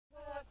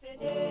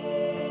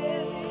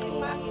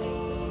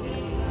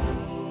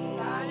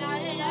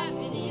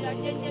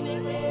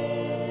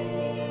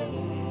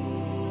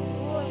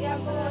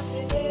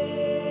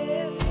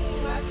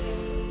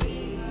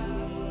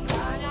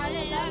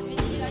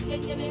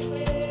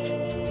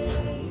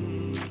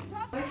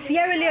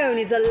Sierra Leone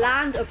is a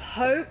land of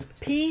hope,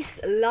 peace,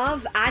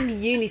 love and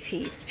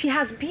unity. She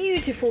has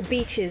beautiful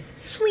beaches,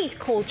 sweet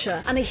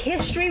culture and a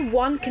history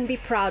one can be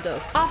proud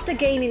of. After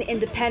gaining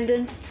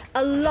independence,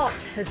 a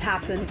lot has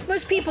happened.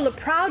 Most people are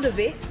proud of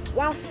it,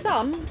 while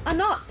some are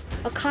not.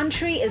 A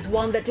country is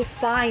one that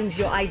defines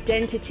your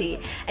identity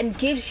and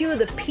gives you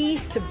the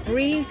peace to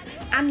breathe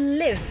and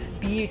live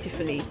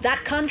beautifully.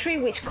 That country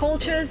which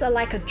cultures are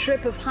like a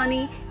drip of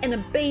honey in a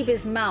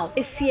baby's mouth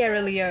is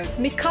Sierra Leone.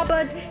 Me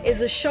Cupboard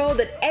is a show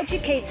that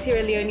educates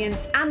Sierra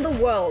Leoneans and the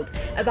world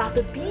about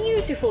the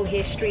beautiful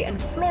history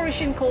and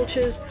flourishing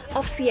cultures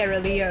of Sierra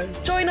Leone.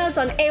 Join us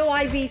on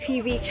AYV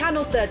TV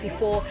channel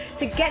 34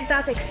 to get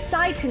that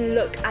exciting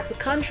look at the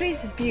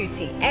country's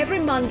beauty every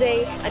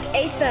Monday at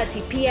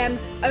 8:30 p.m.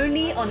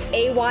 only on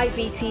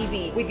AYV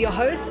TV with your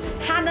host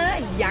Hannah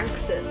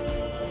Yankson.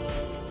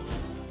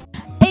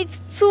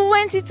 It's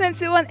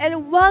 2021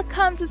 and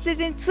welcome to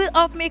season 2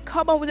 of Me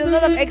Cupboard with a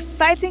lot of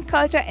exciting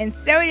culture and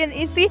Sierra Leone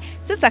history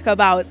to talk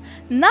about.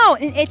 Now,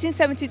 in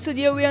 1872,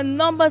 there were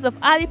numbers of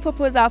early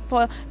proposals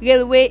for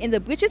railway in the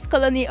British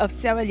colony of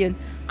Sierra Leone.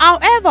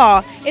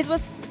 However, it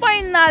was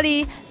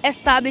finally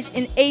established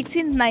in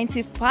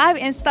 1895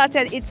 and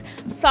started its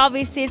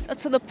services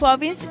to the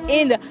province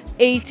in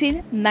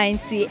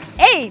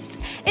 1898.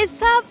 It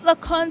served the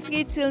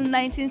country till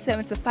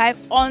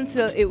 1975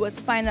 until it was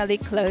finally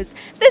closed.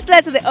 This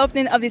led to the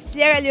opening of the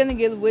Sierra Leone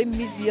Railway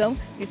Museum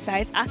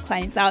besides our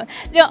clientele.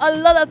 There are a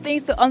lot of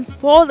things to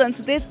unfold on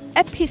today's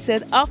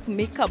episode of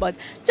Me Cupboard.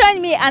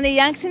 Join me, Annie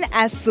Yankson,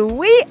 as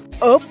we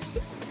open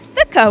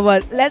the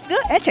cupboard. Let's go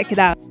and check it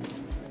out.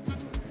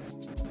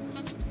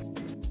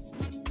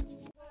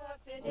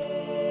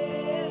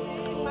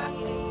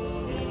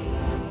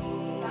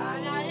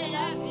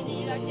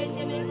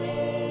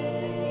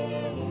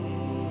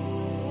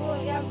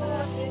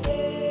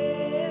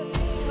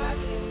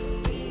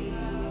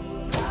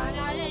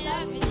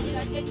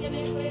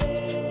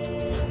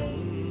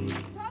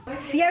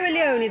 Sierra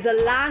Leone is a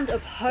land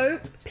of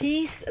hope,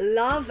 peace,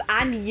 love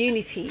and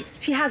unity.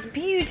 She has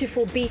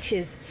beautiful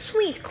beaches,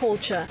 sweet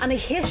culture and a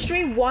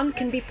history one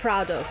can be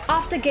proud of.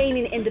 After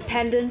gaining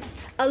independence,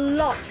 a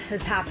lot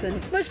has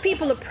happened. Most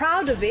people are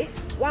proud of it,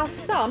 while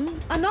some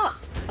are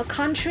not. A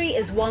country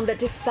is one that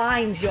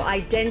defines your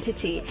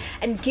identity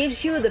and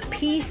gives you the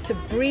peace to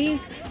breathe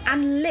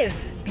and live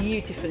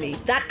beautifully.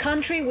 That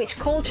country which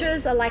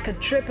cultures are like a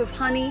drip of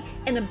honey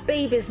in a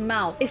baby's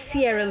mouth is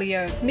Sierra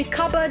Leone. Me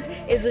Cupboard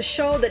is a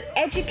show that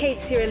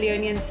educates Sierra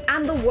Leoneans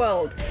and the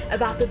world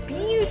about the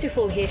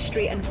beautiful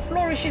history and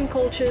flourishing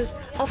cultures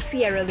of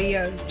Sierra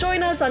Leone.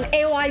 Join us on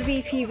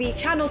AYV TV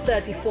channel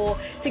 34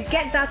 to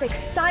get that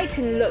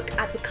exciting look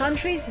at the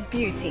country's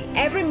beauty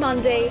every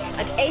Monday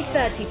at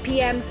 8:30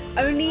 p.m.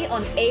 only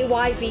on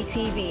AYV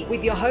TV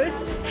with your host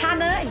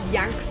Hannah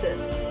Yankson.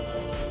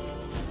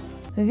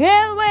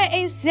 Railway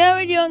in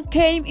Sierra Leone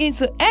came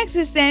into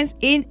existence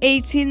in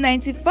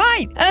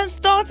 1895 and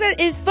started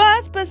its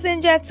first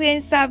passenger train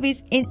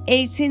service in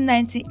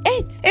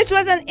 1898. It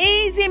was an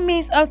easy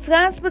means of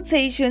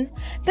transportation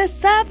that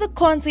served the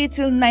country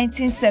till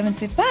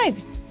 1975.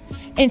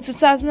 In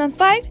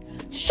 2005,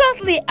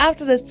 shortly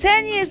after the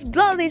 10 years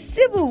bloody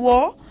civil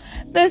war,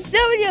 the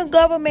Sierra Leone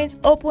government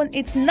opened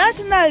its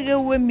National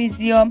Railway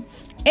Museum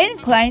in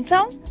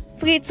Kleintown,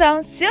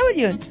 Freetown, Sierra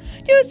Leone,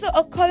 due to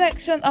a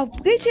collection of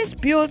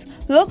British-built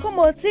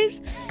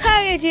locomotives,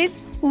 carriages,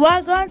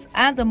 wagons,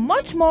 and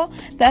much more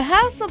that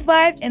have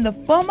survived in the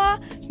former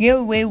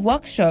railway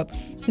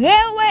workshops.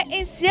 Railway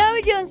in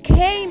Sierra Leone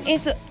came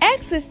into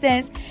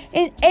existence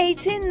in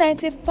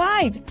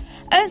 1895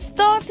 and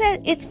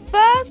started its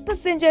first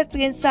passenger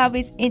train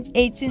service in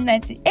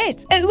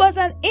 1898. It was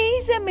an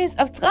easy means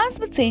of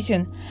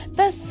transportation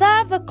that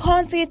served the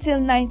country till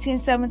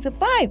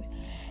 1975.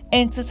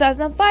 In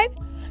 2005,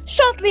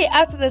 shortly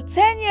after the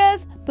 10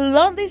 years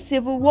bloody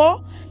civil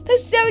war, the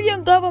Sierra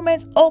Leone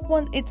government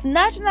opened its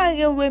National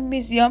Railway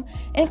Museum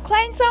in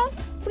Kleintown,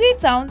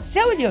 Freetown,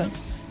 Sierra Leone,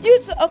 due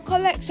to a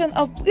collection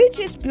of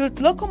British-built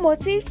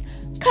locomotives,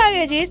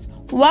 carriages,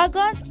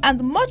 wagons,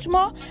 and much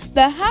more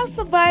that have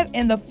survived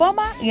in the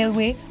former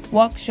railway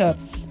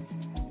workshops.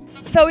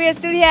 So we are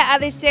still here at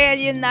the Sierra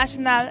Leone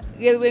National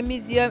Railway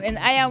Museum and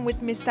I am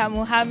with Mr.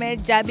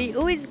 Mohamed Jabi,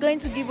 who is going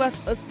to give us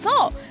a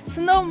tour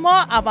to know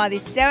more about the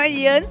Sierra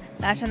Leone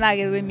National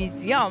Railway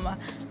Museum.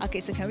 Okay,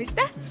 so can we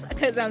start?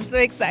 Because I'm so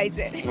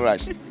excited.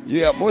 Right.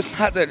 You are most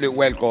heartily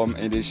welcome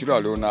in the Sierra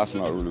Leone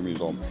National Railway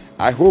Museum.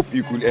 I hope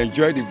you could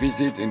enjoy the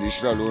visit in the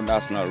Sierra Leone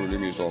National Railway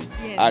Museum.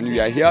 Yes. And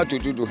we are here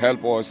to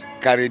help us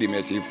carry the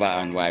message far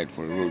and wide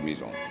for the Road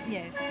Museum.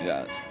 Yes.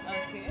 Yes.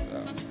 Okay.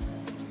 Yeah.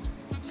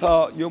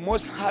 So you're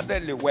most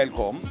heartily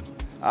welcome.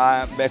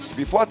 But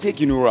before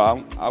taking you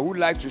around, I would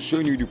like to show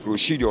you the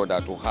procedure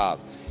that you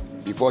have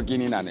before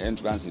gaining an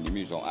entrance in the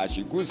museum. As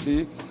you could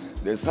see,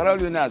 The Sierra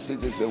Leonean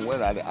citizen,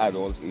 where are the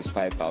adults, is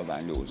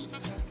 5,000 euros.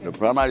 The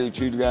primary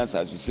children, as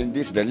you see,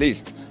 this is the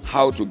list,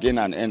 how to gain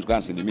an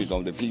entrance in the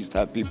museum, the fees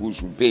that people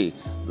should pay.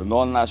 The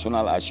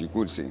non-national, as you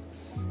could see,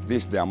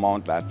 this is the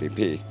amount that they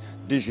pay.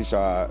 This is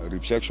a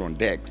reception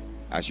deck.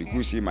 As you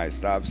could see, my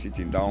staff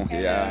sitting down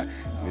here,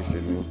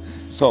 listening.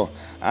 So,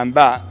 and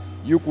that,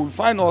 you could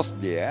find us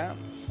there,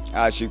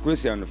 as you could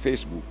see on the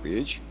Facebook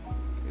page.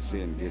 You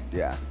see it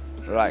there,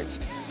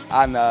 right?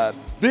 And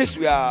this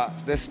we are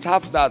the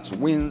staff that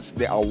wins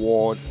the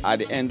award at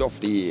the end of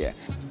the year.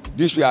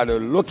 This we are the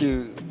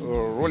local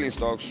rolling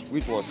stocks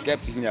which was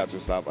kept here to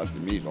serve as a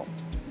museum.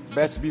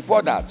 But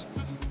before that,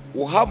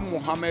 we have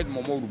Mohammed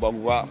Momodu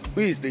Bangura,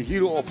 who is the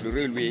hero of the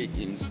railway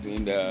in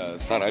the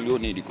Sierra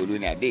Leone in the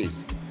colonial days.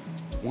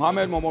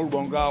 Mohammed Momodu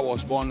Bangura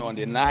was born on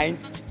the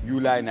 9th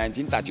July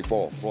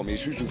 1934 from a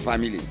Susu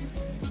family.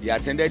 He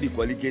attended the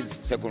Collegiate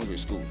Secondary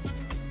School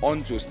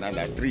until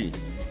standard 3.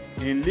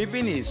 In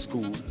leaving his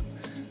school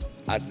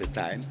at the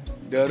time,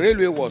 the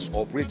railway was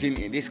operating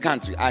in this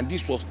country, and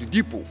this was the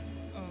depot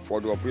for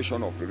the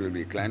operation of the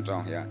railway client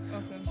town here.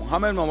 Okay.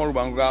 Mohammed Momodu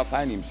Bangura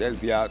found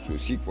himself here to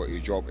seek for a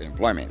job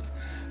employment,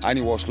 and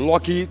he was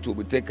lucky to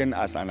be taken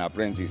as an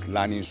apprentice,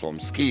 learning some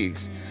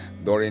skills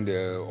during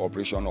the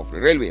operation of the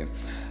railway.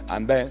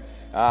 And then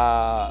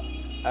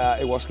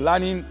he was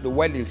learning the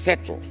welding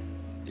sector.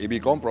 He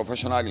became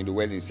professional in the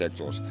welding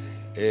sectors.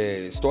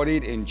 He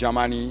studied in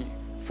Germany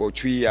for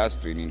 3 years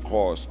training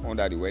course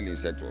under the welding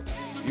sector.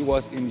 He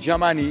was in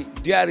Germany,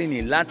 during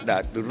he learned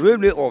that the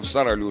railway of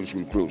Sierra Leone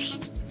should close.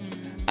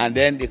 And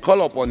then they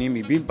call upon him,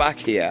 he been back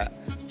here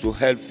to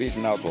help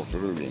phasing out of the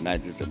railway in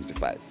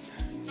 1975.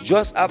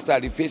 Just after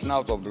the phasing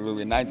out of the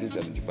railway in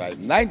 1975,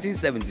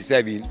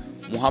 1977,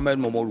 Mohammed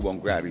Momodu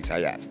Bangura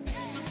retired.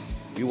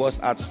 He was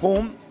at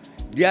home,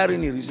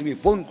 during he received a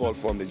phone call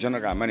from the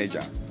general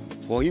manager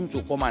for him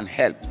to come and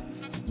help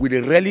with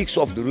the relics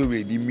of the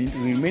railway. The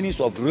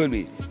remains of the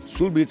railway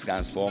should be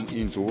transformed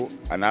into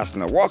a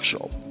national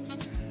workshop.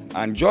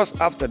 And just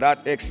after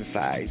that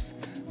exercise,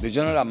 the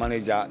general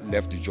manager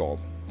left the job.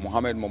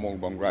 Mohammed Momodu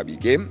Bangura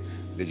became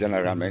the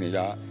general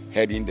manager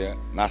heading the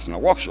national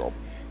workshop,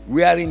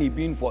 wherein he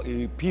been for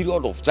a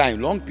period of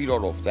time, long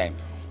period of time,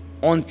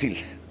 until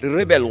the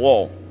rebel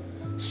war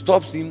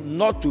stops him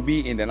not to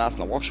be in the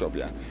national workshop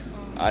here.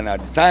 And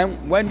at the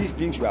time when these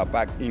things were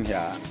packed in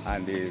here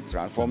and they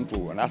transformed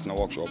to a national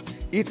workshop,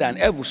 each and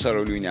every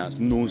Sierra Leonean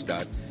knows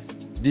that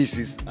this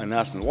is a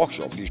national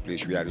workshop, this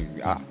place where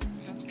we are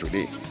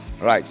today,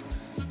 right?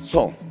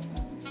 So,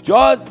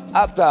 just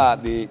after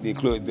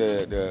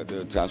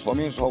the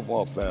transformation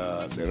of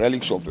the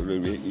relics of the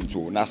railway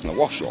into a national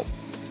workshop,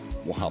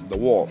 we have the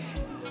war,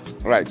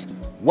 right?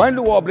 When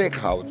the war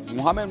broke out,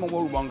 Mohammed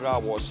Momodu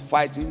Bangura was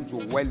fighting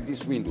to weld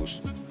these windows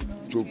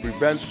to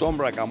prevent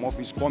some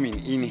ragamuffins coming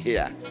in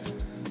here,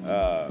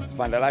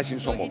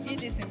 vandalizing some of. He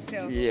did this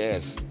himself?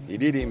 Yes, he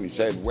did it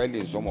himself,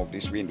 welding some of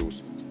these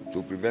windows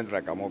to prevent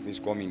ragamuffins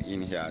coming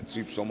in here,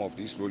 strip some of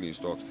these rolling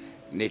stocks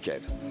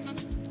naked.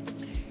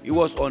 He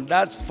was on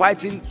that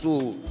fighting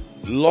to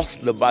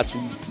lost the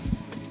battle,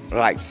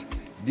 right?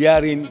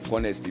 During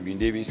Colonel Stephen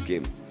Davis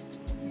came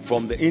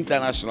from the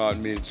International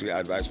Military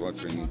Advisory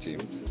Training Team.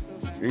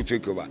 He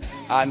took over.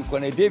 And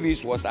Colonel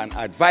Davis was an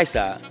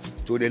advisor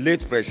to the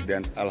late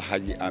President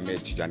Alhaji Ahmed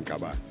Tijan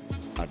Kaba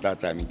at that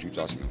time in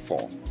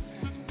 2004.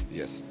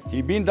 Yes.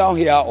 He been down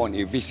here on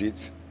a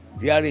visit.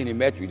 During he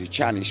met with the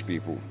Chinese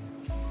people.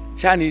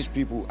 Chinese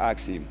people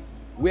asked him,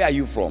 "Where are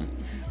you from?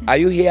 Are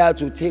you here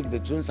to take the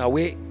trains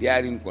away?"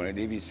 During Colonel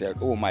Davis said,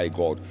 "Oh my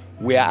God,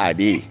 where are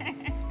they?"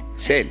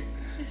 Said.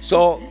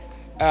 So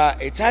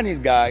a Chinese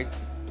guy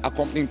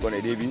accompanying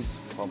Colonel Davis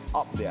from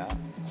up there,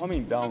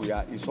 coming down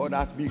here, he saw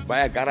that big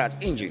Garage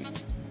engine,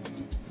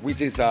 which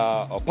is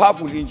a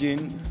powerful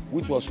engine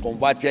which was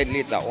converted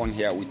later on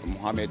here with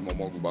Mohammed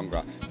Momodu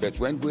Bangura. But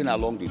when going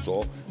along the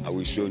tour, I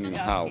will show you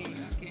how.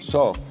 Okay.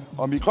 So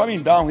on me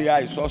coming down here,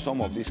 I saw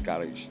some of this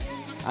carriage.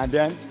 And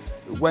then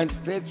went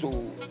straight to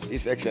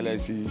His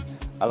Excellency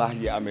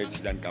Alhaji Ahmed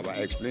Tijan Kaba,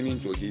 explaining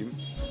to him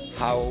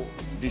how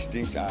these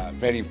things are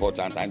very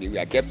important and we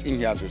are kept in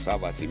here to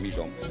serve as a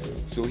museum.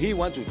 So he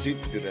wants to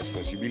take the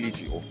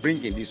responsibility of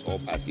bringing this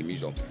up as a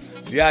museum.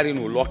 They are in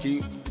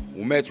Oloki,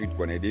 we met with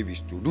Colonel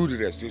Davis to do the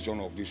restoration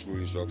of these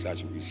rolling stocks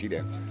as you will see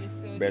them. Okay,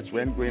 so but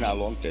when going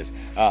along, yes,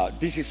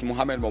 this is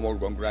Mohammed Momodu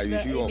Bangura, the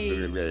hero of the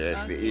railway,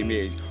 yes, okay. The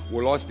image.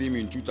 We lost him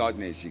in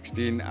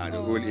 2016 at the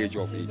old age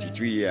of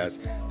 83 years,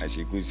 as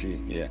you could see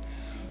here.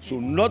 So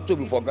not to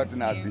be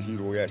forgotten as the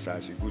hero, yes,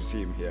 as you could see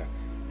him here.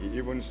 He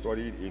even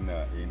studied in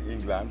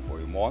England for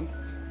a month,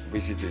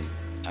 visiting,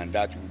 and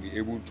that will be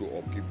able to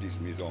upkeep this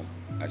museum,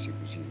 as you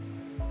could see.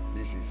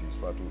 This is his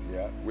photo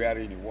here,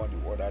 wherein he won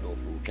the order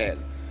of Rokel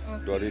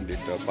during the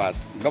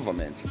past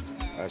government,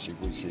 as you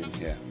could see him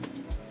here.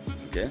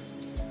 Okay?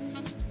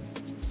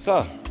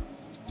 So,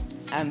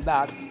 and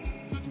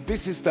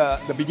this is the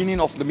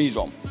beginning of the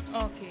museum.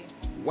 Okay.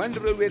 When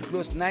the railway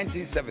closed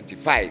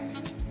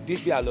 1975,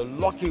 these were the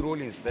lucky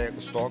rolling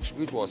stocks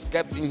which was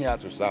kept in here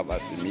to serve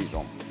as a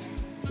museum.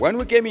 When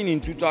we came in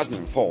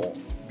 2004,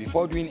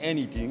 before doing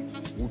anything,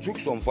 we took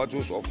some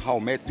photos of how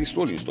met this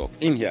rolling stock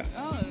in here,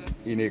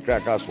 in a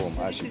crackers form,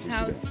 as you can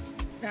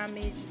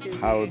see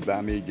how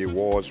damaged it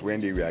was when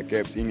they were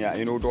kept in here.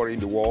 You know,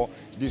 during the war,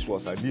 this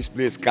was a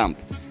displaced camp.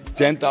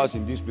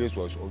 10,000 displaced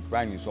was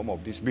occupying in some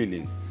of these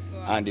buildings,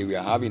 and they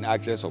were having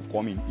access of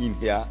coming in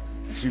here,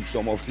 strip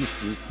some of these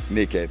things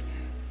naked.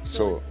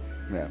 So,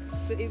 yeah.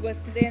 So it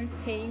was then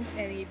painted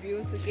and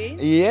rebuilt again?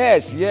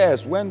 Yes,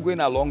 yes. When going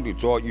along the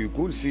tour, you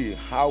could see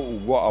how we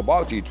go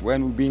about it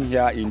when we've been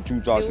here in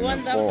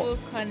 2004.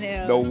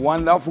 The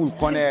wonderful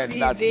Colonel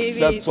that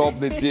sets up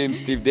the team,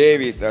 Steve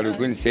Davis, that we've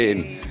been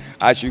saying.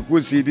 As you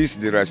could see, this is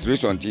the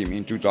restoration team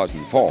in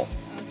 2004.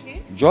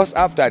 Okay. Just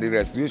after the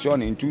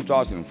restoration in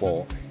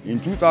 2004, in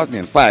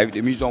 2005,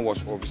 the museum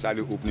was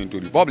officially opening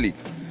to the public.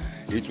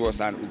 It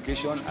was an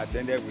occasion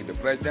attended with the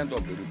President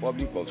of the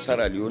Republic of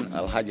Sierra Leone,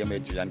 Alhaji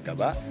Ahmed Tijan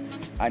Kaba,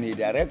 and a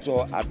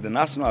director at the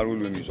National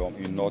Railway Museum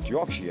in North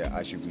Yorkshire,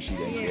 as you can see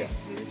them here.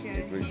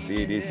 You can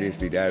see this is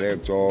the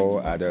director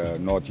at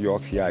North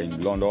Yorkshire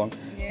in London.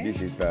 Yes.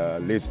 This is the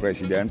late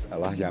President,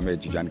 Alhaji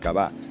Ahmed Tijan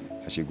Kaba,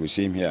 as you can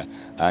see him here.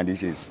 And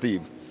this is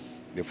Steve,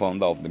 the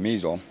founder of the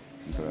museum.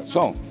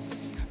 So,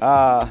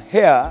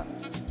 here,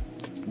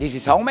 this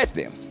is how we met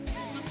them,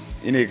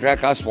 in a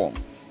crackers form.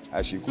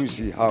 As you could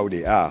see how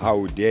they are,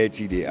 how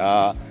dirty they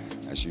are,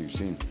 as you've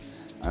seen.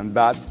 And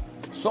that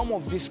some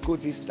of these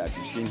coaches that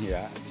you've seen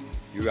here,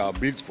 you are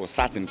built for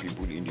certain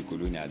people in the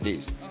colonial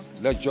days.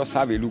 Okay. Let's just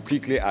have a look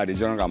quickly at the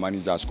general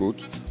manager's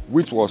coat,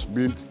 which was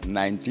built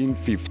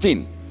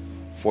 1915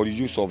 for the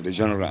use of the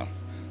general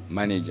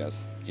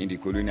managers in the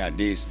colonial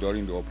days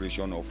during the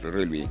operation of the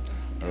railway,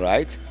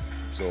 right?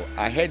 So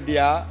I heard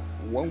there,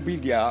 when we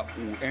there,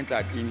 we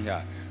entered in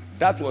here.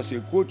 That was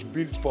a coach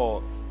built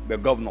for the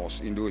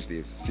governors in those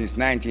days, since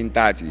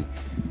 1930.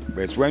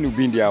 But when we've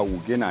been there, we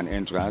gain an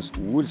entrance,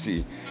 we will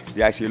see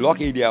there's a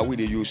lock area we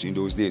they used in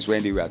those days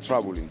when they were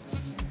traveling.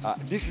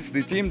 This is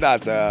the team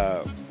that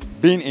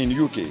been in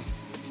UK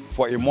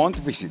for a month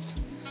visit,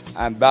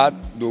 and that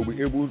they'll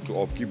be able to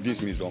upkeep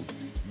this museum.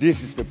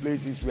 This is the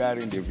places where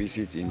they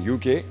visit in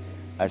UK.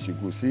 As you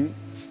could see,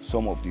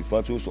 some of the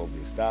photos of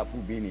the staff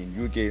who've been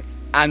in UK.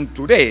 And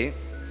today,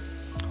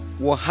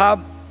 we'll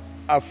have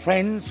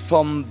friends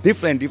from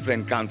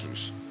different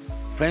countries.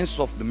 Friends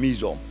of the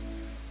museum,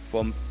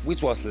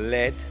 which was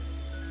led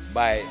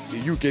by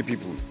the UK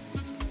people,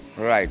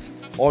 right,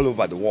 all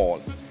over the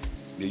world.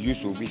 They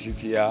used to visit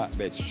here,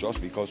 but just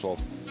because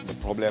of the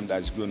problem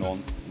that's going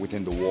on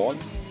within the world,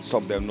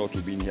 some of them not to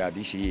be here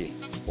this year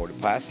or the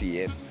past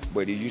years,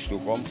 but they used to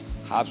come,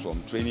 have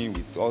some training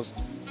with us,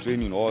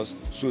 training us,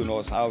 showing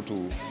us how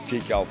to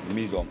take care of the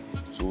museum.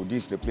 So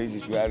these are the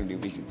places where they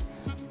visit.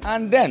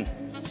 And then,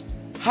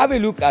 have a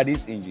look at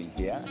this engine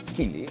here,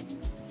 Kinley.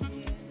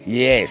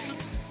 Yes.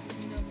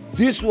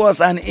 This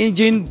was an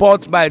engine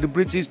bought by the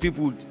British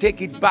people,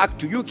 take it back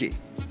to UK.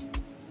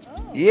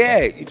 Oh. Yeah,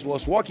 it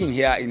was working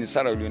here in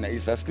Sierra Leone.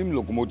 It's a steam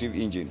locomotive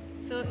engine.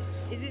 So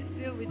is it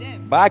still with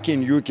them? Back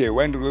in UK,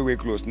 when the railway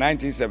closed,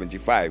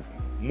 1975,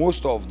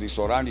 most of the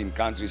surrounding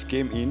countries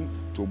came in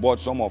to board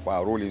some of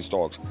our rolling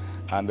stocks.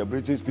 And the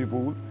British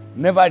people,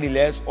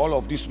 nevertheless, all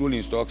of these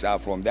rolling stocks are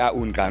from their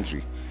own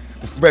country.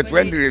 But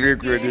when the railway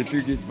closed, they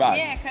took it back.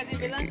 Yeah, because it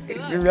belongs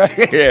to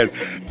us.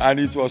 Yes, and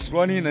it was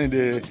running in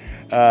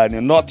the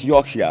North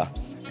Yorkshire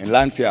in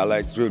Landfair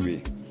Light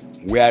Railway,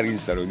 where in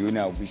Sierra Leone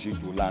I wish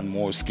to learn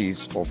more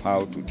skills of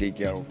how to take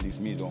care of this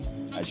museum,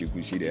 as you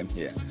could see them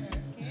here.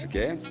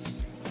 Okay,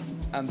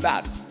 and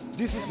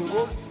this is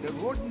the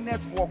road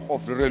network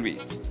of the railway.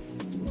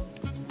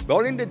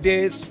 During the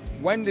days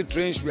when the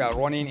trains were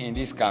running in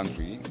this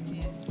country,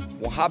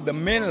 we have the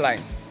main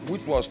line,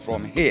 which was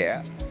from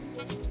here.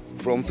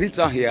 From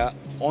Freetown here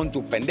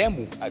onto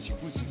Pendembu, as you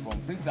could see, from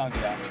Freetown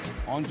here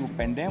onto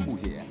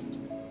Pendembu here.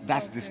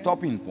 That's the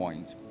stopping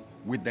point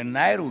with the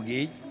narrow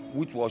gauge,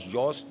 which was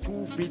just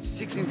 2 feet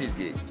 6 inches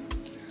gauge.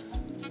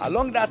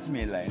 Along that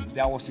main line,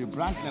 there was a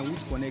branch line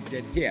which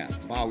connected here,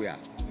 Bowyer.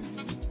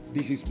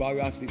 This is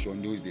Bowyer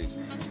Station those days,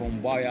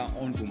 from Bowyer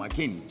onto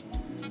McKinney.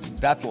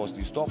 That was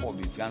the stop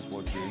of the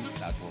transport train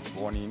that was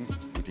running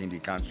within the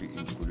country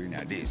in the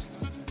colonial days.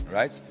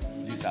 Right?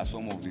 These are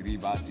some of the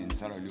rivers in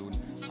Sierra Leone,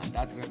 and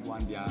that red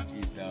one there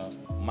is the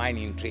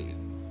mining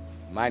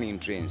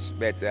trains.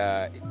 But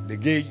the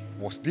gauge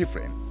was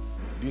different.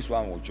 This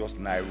one was just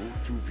narrow,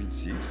 2 feet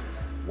 6,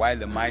 while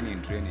the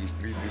mining train is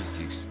 3 feet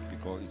 6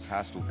 because it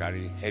has to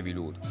carry heavy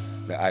load,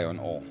 the iron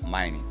ore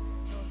mining.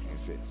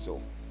 Okay.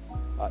 So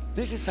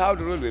this is how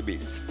the railway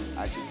built.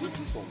 As you can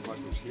see some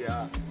photos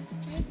here.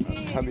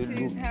 Have a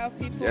look. How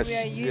people were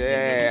using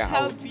it.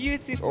 How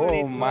beautiful it was.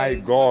 Oh my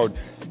God.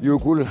 You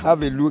could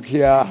have a look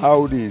here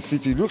how the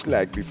city looks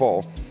like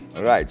before.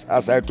 Right.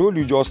 As I told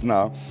you just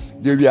now,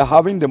 they were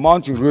having the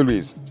mountain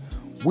railways,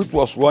 which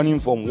was running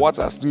from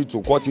Water Street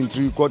to Cotton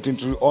Tree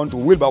on to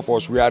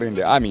Wilberforce, where in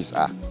the armies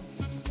are.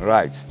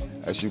 Right.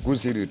 As you could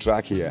see the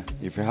track here.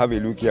 If you have a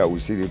look here, we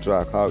see the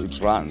track, how it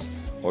runs.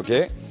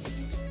 Okay.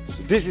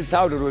 So this is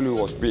how the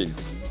railway was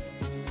built.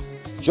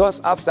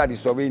 Just after the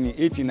survey in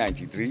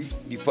 1893,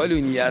 the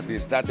following years they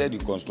started the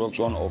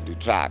construction of the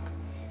track.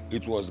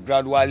 It was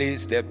gradually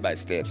step by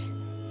steps,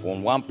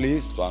 from one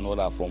place to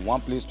another, from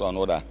one place to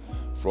another.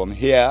 From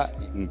here,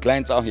 in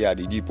Kleintown here,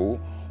 the depot,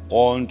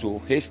 on to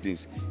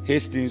Hastings,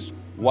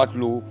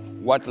 Waterloo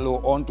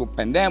on to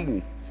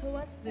Pendembu. So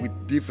what's this?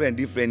 With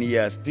different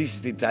years. This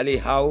is literally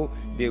how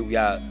they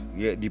were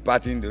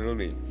departing the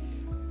railway.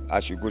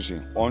 As you go see,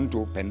 on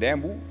to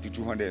Pendembu, the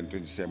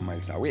 227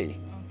 miles away.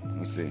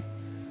 You see.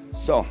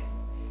 So,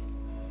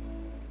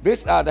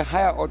 these are the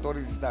higher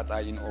authorities that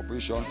are in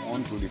operation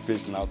onto the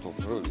phasing out of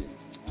the railway.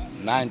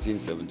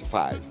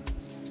 1975.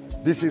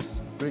 This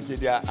is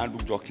Brigadier Andrew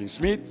Joaquin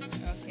Smith,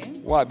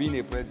 who have been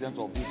a president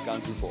of this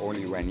country for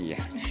only 1 year.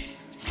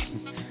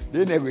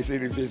 They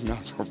negotiated the phasing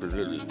out of the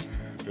railway.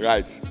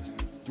 Right.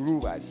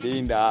 Through by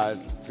saying that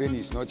train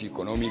is not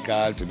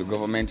economical to the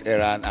government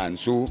errand, and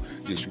so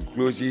they should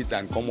close it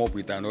and come up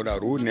with another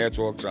road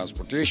network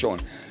transportation.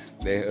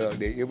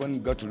 They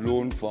even got a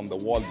loan from the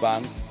World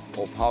Bank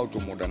of how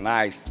to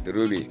modernize the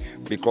railway,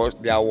 because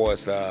there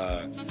was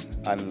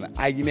an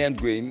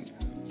argument going.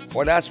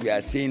 Others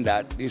were saying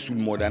that they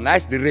should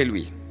modernize the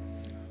railway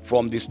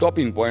from the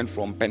stopping point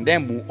from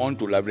Pendembu on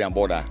to Laverian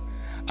border,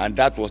 and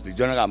that was the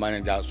general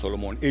manager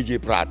Solomon A.J.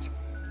 Pratt.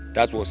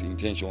 That was the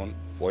intention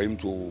for him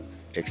to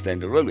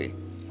extend the railway,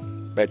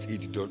 but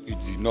it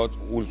did not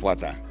hold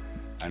water,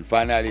 and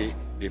finally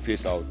they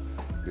phased out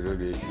the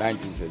railway.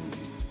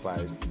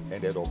 1975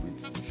 ended up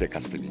with Seca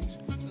Stevens,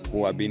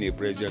 who have been a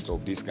president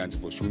of this country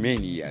for so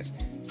many years.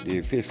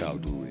 They phased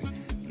out the railway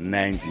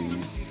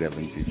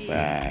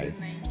 1975.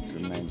 So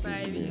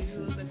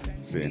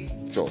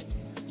 1975. So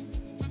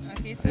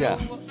Okay, so yeah.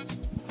 what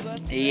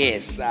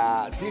Yes,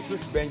 this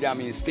is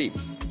Benjamin Steve,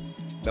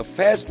 the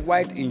first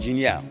white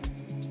engineer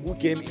who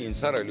came in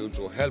Sierra Leone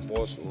to help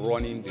us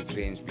running the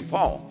trains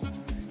before.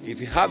 If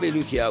you have a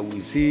look here,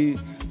 we see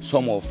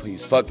some of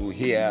his photo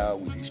here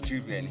with his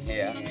children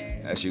here,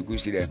 as you could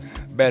see there.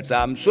 But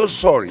I'm so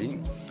sorry,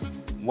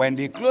 when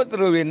they closed the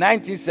railway in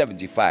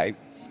 1975,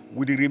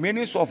 with the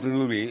remainings of the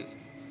railway,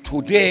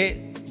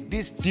 today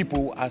this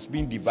depot has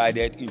been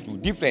divided into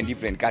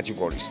different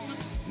categories.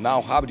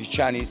 Now have the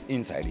Chinese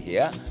inside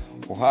here,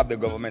 we have the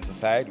government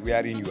side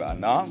wherein you are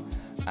now,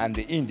 and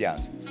the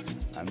Indians.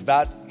 And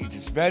that it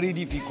is very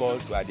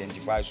difficult to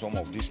identify some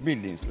of these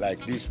buildings, like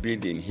this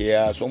building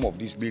here, some of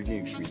these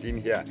buildings within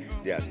here,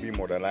 they have been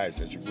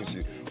modernized, as you can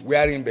see.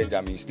 Wherein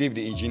Benjamin Steve,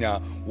 the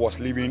engineer, was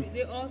living.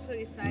 they also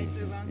reside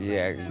around.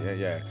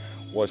 Yeah,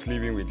 was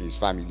living with his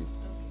family.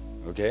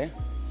 Okay?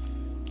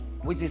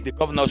 Which is the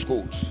governor's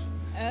court.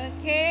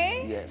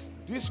 Okay. Yes.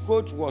 This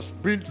court was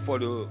built for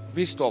the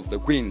visit of the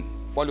Queen,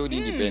 followed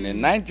independence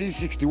in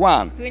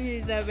 1961. Queen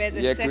Elizabeth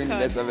II. Yeah, Queen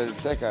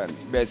Elizabeth II,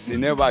 but she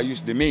never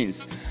used the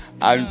means.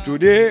 And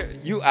today,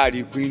 you are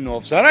the Queen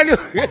of Sierra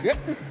Leone.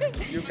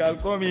 You can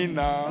come in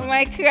now.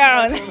 My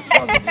crown.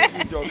 Come in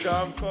with your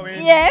crown, come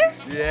in.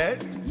 Yes. Yeah,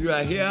 you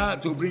are here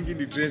to bring in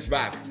the trains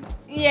back.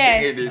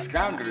 Yes. In this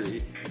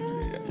country.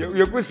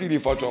 You could see the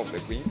photo of the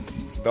Queen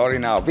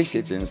during our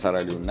visit in Sierra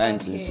Leone,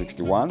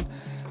 1961.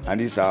 And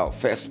this is our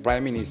first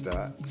Prime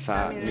Minister,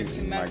 Sir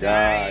Milton Magai.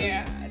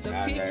 Yeah.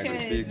 And the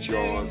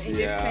pictures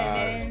here,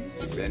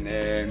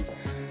 independent.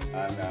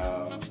 And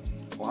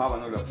we have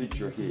another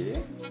picture here,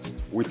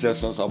 which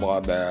tells us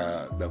about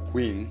the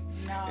Queen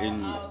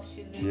How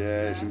she looks in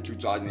now.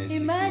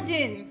 2016.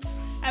 Imagine.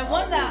 I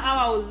wonder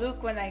how I will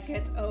look when I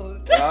get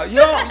old.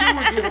 You will be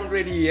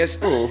 100 years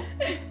old.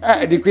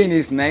 The Queen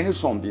is 90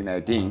 something, I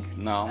think,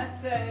 now.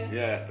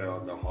 Yes,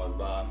 the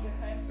husband,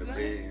 the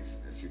prince,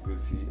 as you could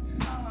see.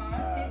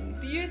 She's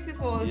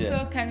beautiful. Yeah.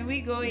 So can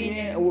we go in?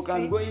 Yeah, and we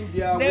can see? go in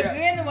there. The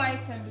green,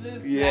 white, and blue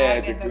flag.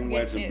 Yes, the and green,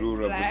 white, and blue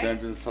British flag.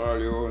 representing Sierra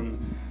Leone.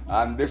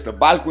 And there's the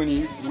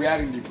balcony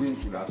wherein the Queen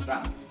should have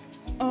stand.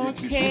 If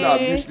she should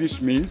have used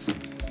this means,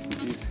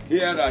 it's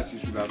here that she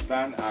should have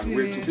stand and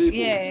wave to people.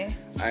 Yeah.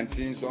 And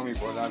seen some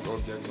important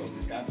objects of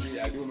the country.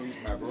 I don't know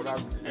if my brother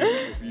would be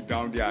able to be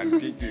down there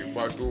and take a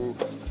photo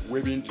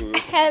waving to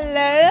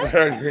Hello.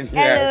 Sierra Leone.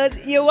 Hello.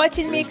 You're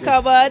watching me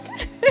covered.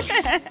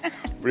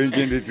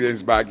 Bringing the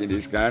trains back in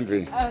this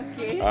country.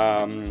 Okay.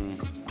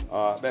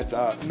 But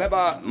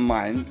never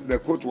mind, the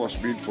coach was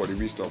built for the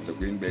visit of the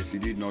Queen, but she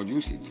did not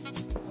use it.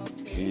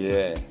 Okay.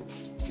 Yeah,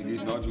 she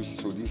did not use it.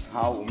 So this is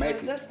how we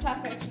met it. This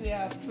carpet we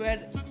have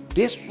spread.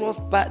 This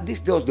was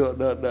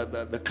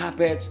the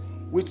carpet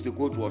which the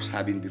coach was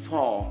having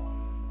before.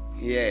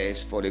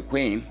 Yes, for the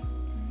Queen.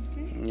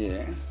 Okay.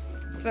 Yeah.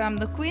 So I'm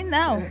the queen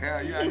now.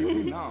 Yeah, you are the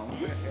Queen now.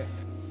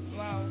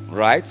 Wow.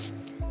 Right.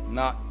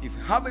 Now, if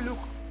you have a look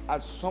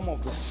at some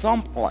of the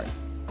sump oil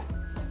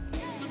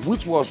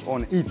which was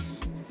on it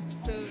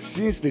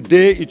since the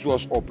day it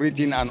was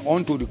operating and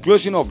on to the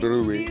closing of the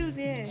railway, Still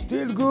there.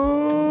 still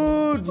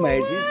good, my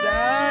sister.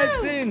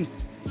 Listen,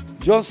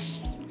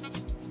 just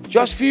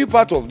few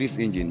part of this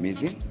engine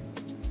missing.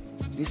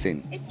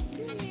 Listen. It's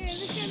still here.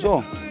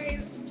 So,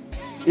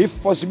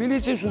 if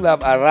possibility should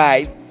have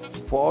arrived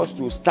for us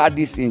to start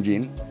this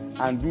engine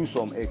and do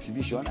some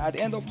exhibition at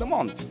the end of the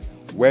month,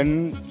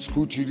 when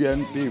school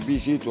children pay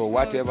visit or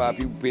whatever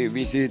people pay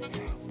visit,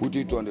 put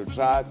it on the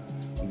track,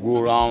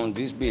 go around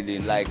this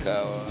building like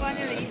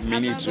mini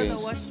I'm not trains.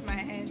 gonna wash my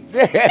hands.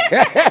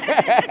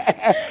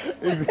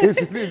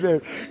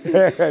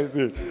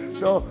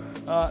 So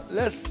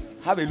let's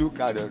have a look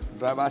at the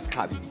driver's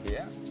cabin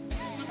here.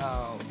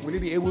 Will you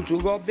be able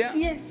to go up there?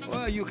 Yes.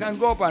 Well, you can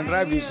go up and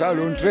drive the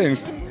Salon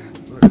trains.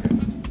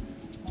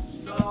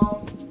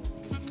 So,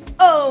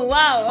 Oh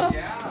wow.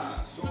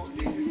 yeah, so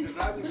this is the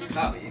driving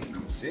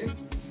cabin. See?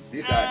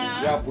 These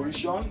are the gear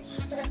positions.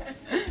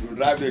 You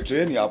drive the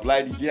train, you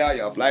apply the gear,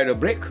 you apply the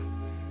brake.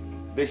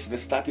 This is the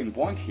starting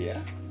point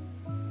here.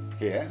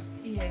 Here.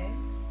 Yes.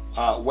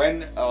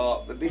 When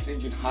this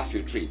engine has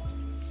a trip,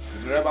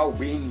 the driver will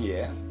be in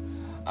here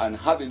and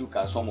have a look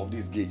at some of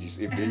these gauges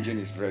if the engine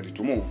is ready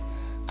to move.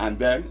 And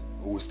then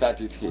we'll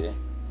start it here.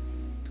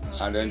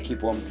 And then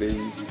keep on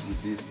playing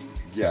with these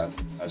gears.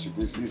 As you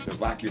can see, this is the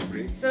vacuum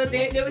brake. So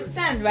they will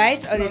stand,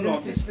 right? Or No, they no,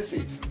 don't this is the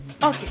seat.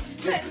 Okay.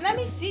 This is Let it.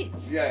 me see.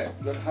 Yeah,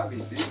 don't have a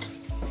seat.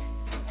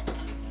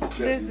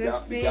 This Be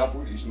is it.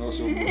 careful, it's not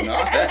so good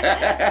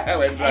now.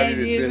 When driving And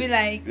the you'll train. be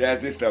like, Yeah,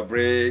 this is the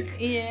brake.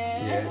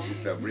 yeah. Yeah, this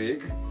is the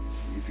brake.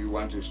 If you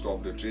want to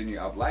stop the train, you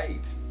apply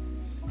it.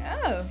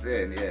 Oh.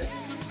 Then, yes.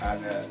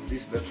 And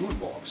this is the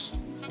toolbox.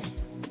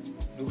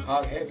 Look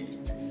how heavy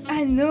it is.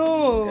 I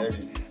know.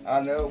 Heavy.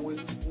 And we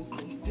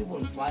could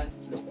even find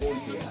the coal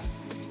here.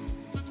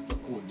 The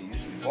coal they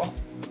used before.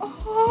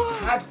 Oh.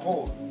 Hard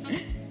coal.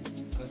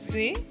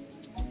 See?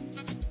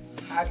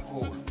 Hard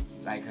coal,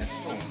 like a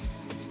stone.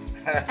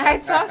 I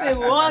thought it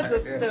was a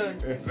stone.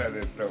 It's not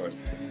a stone.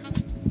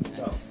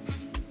 So,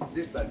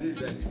 this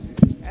is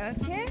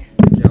Okay.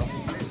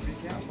 careful, please be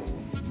careful.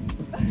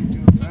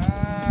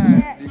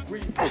 The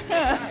queen.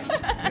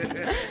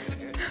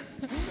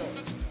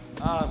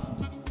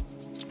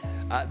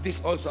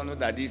 This also know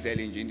that diesel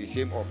engine, the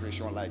same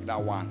operation like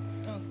that one,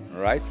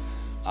 Okay. right?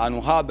 And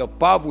we have the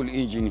powerful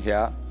engine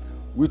here,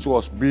 which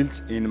was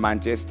built in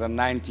Manchester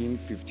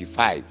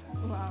 1955.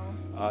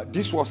 Wow.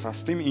 This was a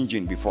steam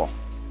engine before,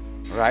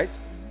 right?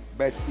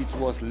 But it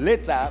was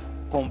later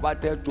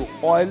converted to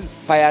oil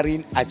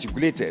firing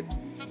articulated.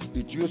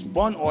 It used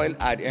burn oil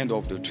at the end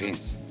of the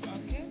trains.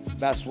 Okay.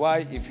 That's why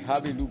if you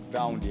have a look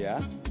down there,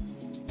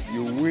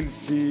 you will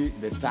see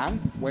the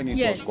tank when it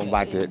Yes, was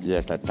converted.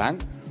 Yes, the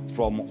tank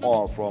from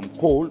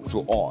coal to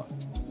oil,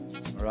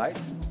 right?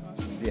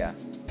 There.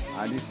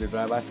 And this is the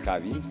driver's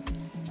cabin.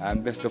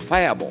 And there's the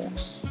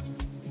firebox.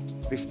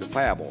 This is the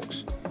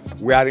firebox,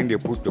 wherein they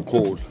put the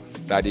coal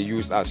that they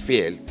use as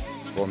fuel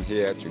from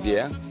here to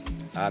there.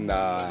 And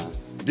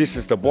this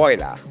is the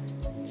boiler,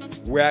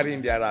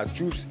 wherein there are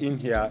tubes in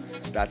here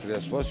that are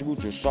responsible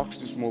to suck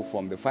the smoke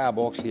from the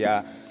firebox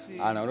here,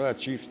 and another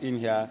tubes in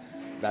here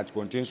that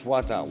contains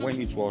water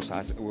when it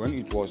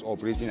was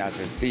operating as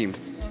a steam,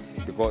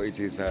 because it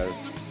is a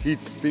heat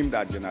steam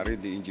that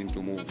generates the engine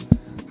to move.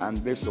 And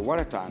this is the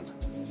water tank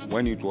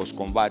when it was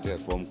converted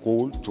from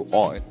coal to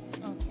oil.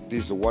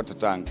 This is the water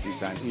tank.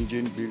 It's an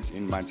engine built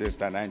in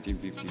Manchester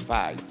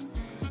 1955.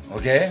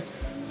 Okay?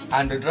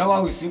 And the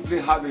driver will simply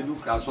have a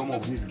look at some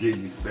of these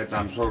gauges, but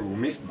I'm sorry we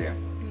missed them.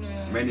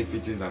 Yeah. Many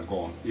fittings are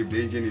gone if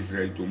the engine is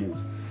ready to move.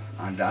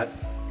 And that,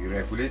 it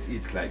regulates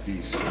it like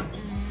this.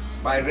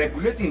 By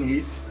regulating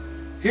it,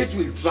 heat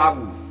will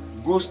travel,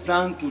 goes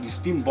down to the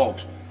steam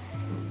box.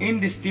 In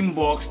the steam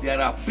box, there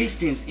are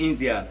pistons in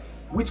there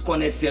which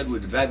connected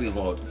with the driving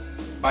rod.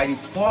 By the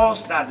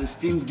force that the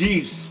steam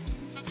gives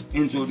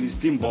into the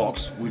steam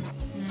box,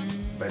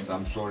 but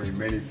I'm sorry,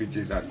 many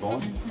fittings are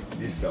gone.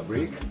 This is a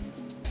brake.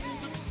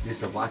 This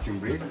is a vacuum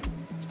brake.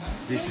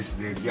 This is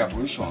the gear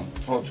position,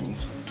 throttle,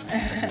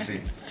 as you see.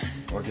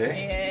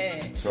 Okay?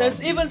 Yeah. So-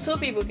 So even two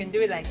people can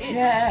do it like this.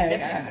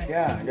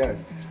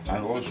 Yes.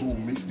 And also we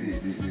mix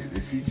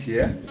the seats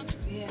here.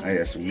 Yeah.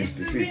 Yes, we mix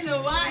the It's seats. been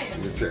a while.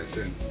 Yes.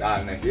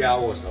 And here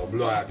was a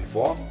blower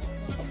before,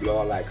 a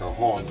blower like a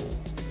horn.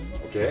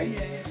 Okay?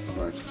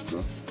 Yeah. Right.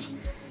 So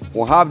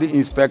we'll have the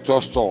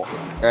inspector's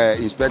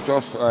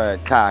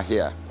car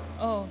here.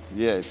 Oh,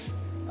 Yes.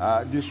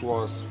 This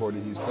was for the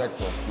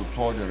inspectors to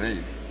tour the rail.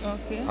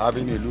 okay.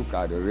 Having a look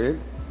at the rail,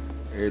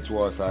 it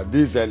was a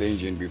diesel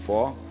engine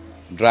before,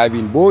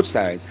 driving both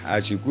sides.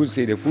 As you could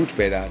see, the foot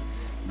pedal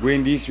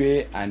going this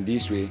way and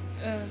this way.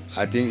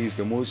 I think it's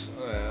the most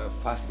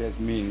fastest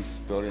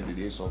means during the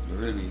days of the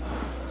railway.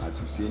 As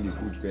you see the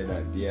foot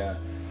pedal there,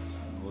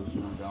 also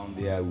down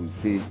there, we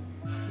see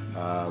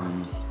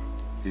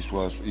it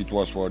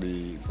was for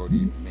the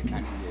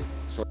mechanic there.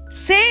 So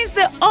Since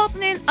the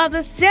opening of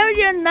the Sierra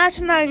Leone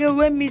National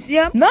Railway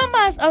Museum,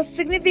 numbers of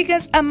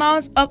significant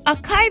amounts of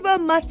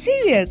archival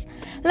materials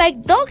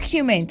like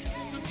documents,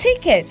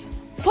 tickets,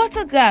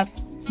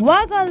 photographs,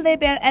 wagon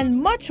label, and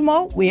much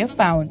more were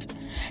found.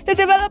 The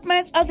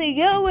development of the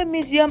Railway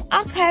Museum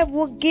archive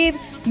will give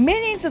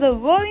meaning to the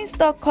rolling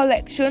stock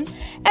collection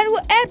and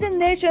will help the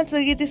nation to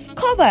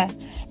rediscover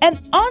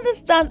and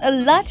understand a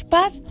large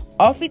part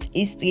of its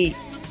history.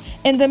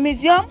 In the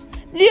museum,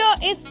 Leo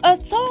is a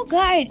tour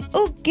guide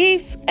who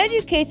gives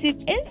educative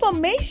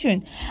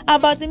information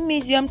about the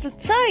museum to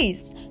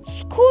tourists,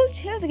 school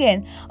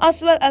children,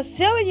 as well as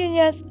Sierra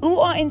Leoneans who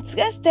are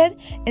interested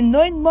in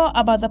knowing more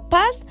about the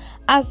past,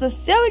 as the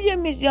Sierra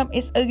Leone Museum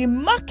is a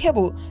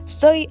remarkable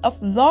story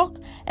of luck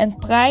and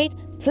pride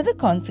to the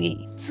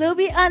country. To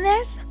be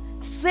honest,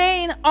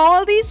 saying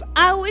all this,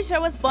 I wish I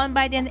was born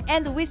by then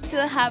and we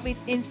still have it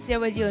in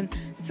Sierra Leone.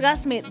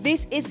 Trust me,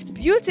 this is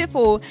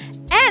beautiful,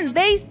 and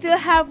they still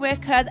have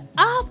record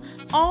of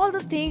all the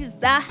things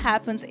that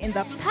happened in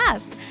the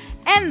past.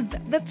 And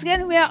the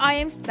train where I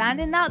am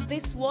standing now,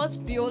 this was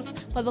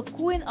built for the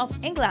Queen of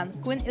England,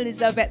 Queen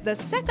Elizabeth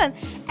II,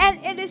 and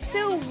it is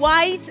still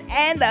white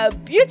and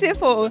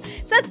beautiful.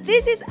 So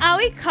this is how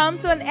we come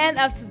to an end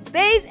of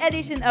today's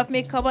edition of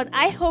Make Cupboard.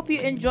 I hope you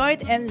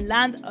enjoyed and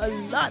learned a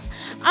lot.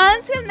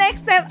 Until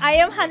next time, I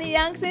am Honey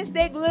Youngson.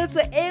 Stay glued to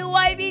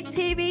AYB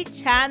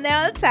TV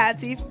channel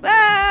 34.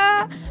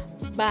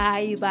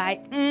 Bye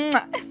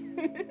bye.